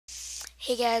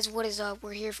Hey guys, what is up?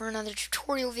 We're here for another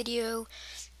tutorial video.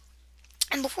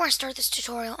 And before I start this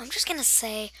tutorial, I'm just gonna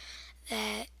say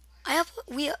that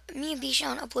me and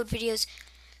Bishan upload videos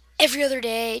every other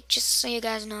day, just so you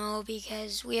guys know,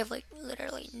 because we have like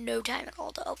literally no time at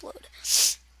all to upload.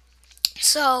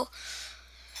 So,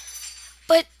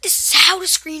 but this is how to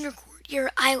screen record your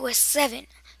iOS 7.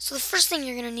 So the first thing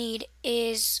you're gonna need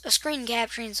is a screen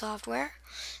capturing software,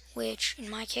 which in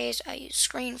my case I use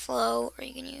ScreenFlow, or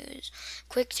you can use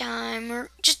QuickTime,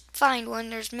 or just find one.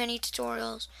 There's many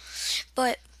tutorials.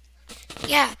 But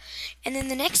yeah, and then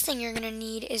the next thing you're gonna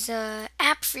need is a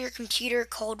app for your computer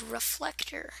called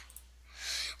Reflector.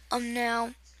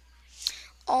 Now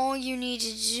all you need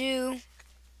to do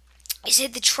is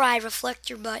hit the try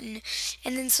Reflector button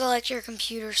and then select your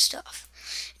computer stuff.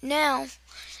 Now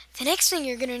the next thing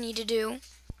you're gonna need to do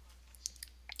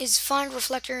is find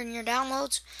Reflector in your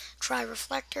downloads, try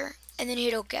Reflector, and then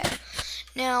hit OK.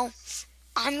 Now,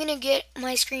 I'm going to get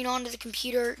my screen onto the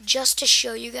computer just to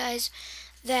show you guys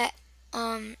that,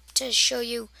 to show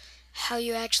you how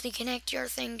you actually connect your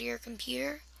thing to your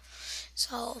computer.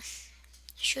 So, it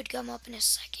should come up in a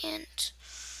second.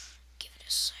 Give it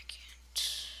a second.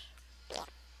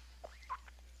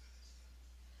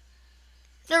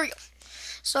 There we go.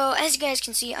 So, as you guys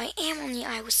can see, I am on the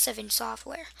iOS 7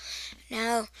 software.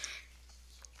 Now,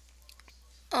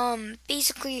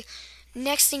 basically,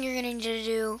 next thing you're gonna need to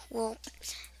do,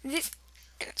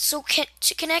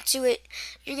 to connect to it,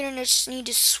 you're gonna just need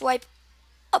to swipe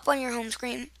up on your home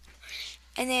screen,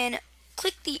 and then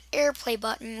click the AirPlay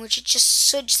button, which it just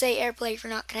should say AirPlay if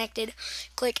you're not connected.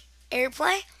 Click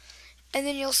AirPlay, and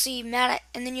then you'll see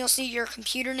your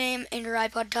computer name and your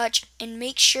iPod Touch, and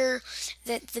make sure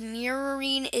that the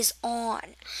mirroring is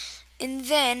on, and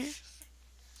then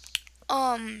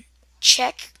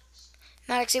check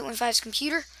Maddox815's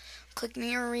computer, click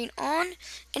mirroring on,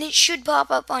 and it should pop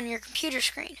up on your computer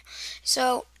screen.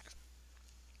 So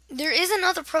there is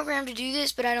another program to do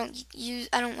this, but I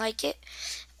don't like it.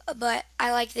 But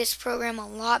I like this program a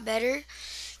lot better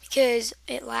because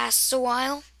it lasts a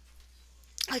while.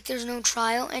 Like, there's no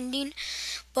trial ending,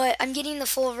 but I'm getting the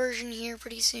full version here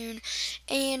pretty soon.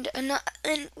 And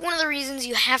one of the reasons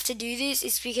you have to do this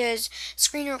is because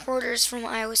screen recorders from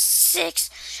iOS 6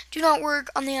 do not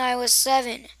work on the iOS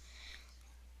 7.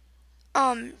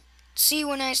 See,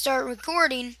 when I start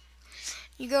recording,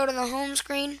 you go to the home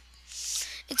screen.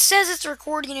 It says it's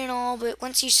recording and all, but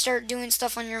once you start doing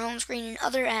stuff on your home screen and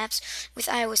other apps with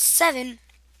iOS 7,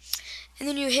 and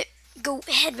then you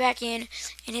head back in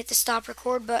and hit the stop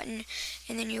record button,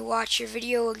 and then you watch your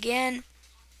video again,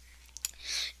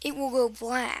 it will go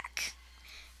black,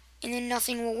 and then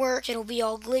nothing will work. It'll be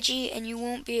all glitchy, and you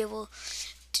won't be able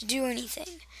to do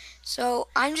anything. So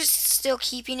I'm just still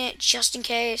keeping it just in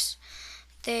case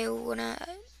they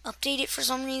wanna update it for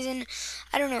some reason.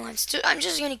 I don't know. I'm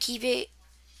just gonna keep it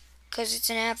because it's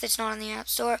an app that's not on the App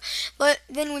Store. But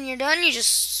then when you're done, you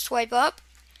just swipe up,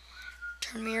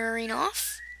 turn mirroring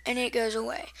off, and it goes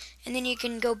away. And then you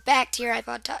can go back to your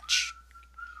iPod Touch.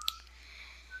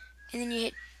 And then you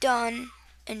hit done,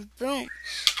 and boom.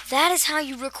 That is how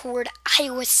you record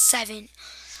iOS 7.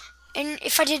 And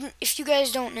if you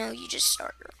guys don't know, you just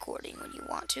start recording when you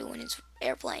want to, when it's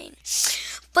airplaying.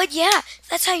 But yeah,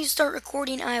 that's how you start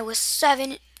recording iOS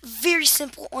 7. Very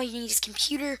simple. All you need is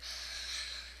computer.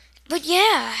 But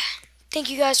yeah, thank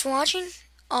you guys for watching.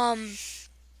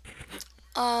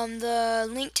 The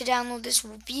link to download this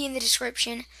will be in the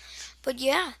description. But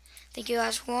yeah, thank you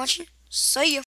guys for watching. See ya.